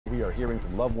We are hearing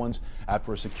from loved ones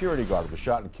after a security guard was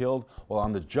shot and killed while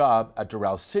on the job at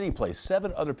Doral CityPlace.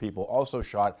 7 other people also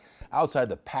shot outside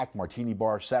the packed Martini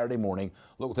bar Saturday morning.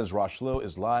 Local 10's Rosh Lowe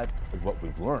is live with what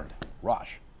we've learned.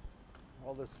 Rosh.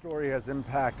 Well, this story has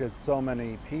impacted so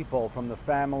many people, from the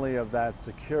family of that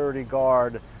security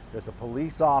guard. There's a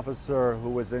police officer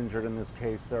who was injured in this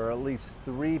case. There are at least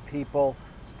 3 people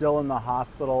still in the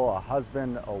hospital, a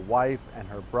husband, a wife, and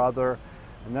her brother.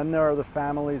 And then there are the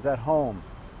families at home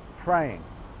praying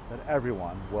that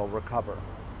everyone will recover.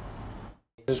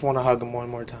 I just want to hug him one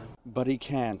more time. But he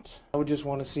can't. I would just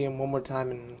want to see him one more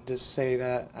time and just say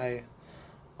that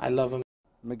I love him.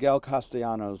 Miguel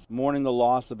Castellanos mourning the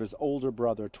loss of his older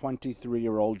brother,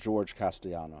 23-year-old George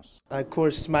Castellanos. Of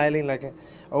course, smiling, like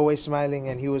always smiling,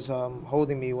 and he was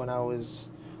holding me when I was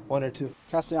 1 or 2.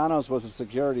 Castellanos was a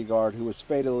security guard who was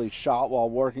fatally shot while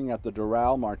working at the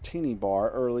Doral Martini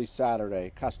bar early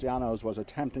Saturday. Castellanos was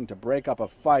attempting to break up a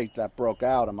fight that broke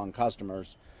out among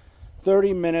customers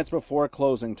 30 minutes before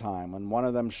closing time when one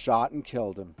of them shot and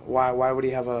killed him. Why would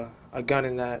he have a gun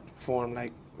in that form?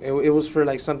 Like it was for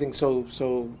like something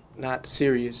so not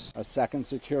serious. A second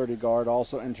security guard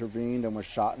also intervened and was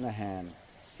shot in the hand.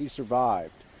 He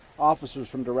survived. Officers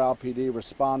from Doral PD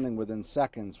responding within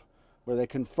seconds, where they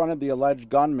confronted the alleged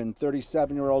gunman,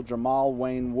 37-year-old Jamal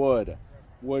Wayne Wood.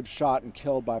 Wood shot and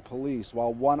killed by police,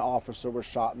 while 1 officer was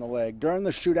shot in the leg. During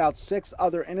the shootout, 6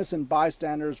 other innocent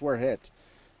bystanders were hit.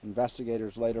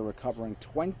 Investigators later recovering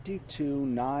 22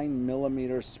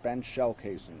 9mm spent shell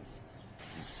casings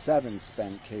and 7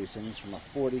 spent casings from a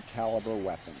 .40 caliber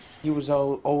weapon. He was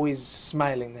always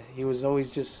smiling. He was always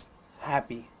just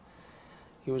happy.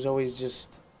 He was always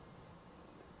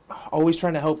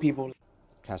trying to help people.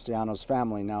 Castellanos'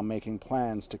 family now making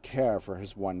plans to care for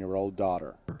his 1-year-old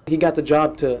daughter. He got the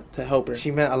job to help her. She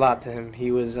meant a lot to him.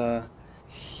 He was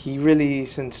he really,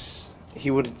 since he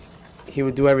would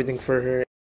do everything for her.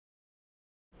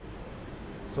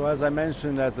 So as I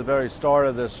mentioned at the very start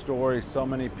of this story, so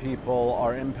many people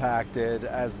are impacted.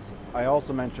 As I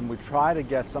also mentioned, we try to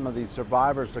get some of these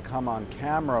survivors to come on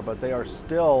camera, but they are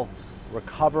still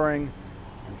recovering,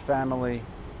 and family,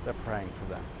 they're praying for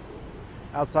them.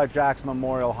 Outside Jackson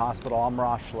Memorial Hospital, I'm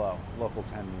Rosh Lowe, Local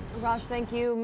 10 News. Rosh, thank you.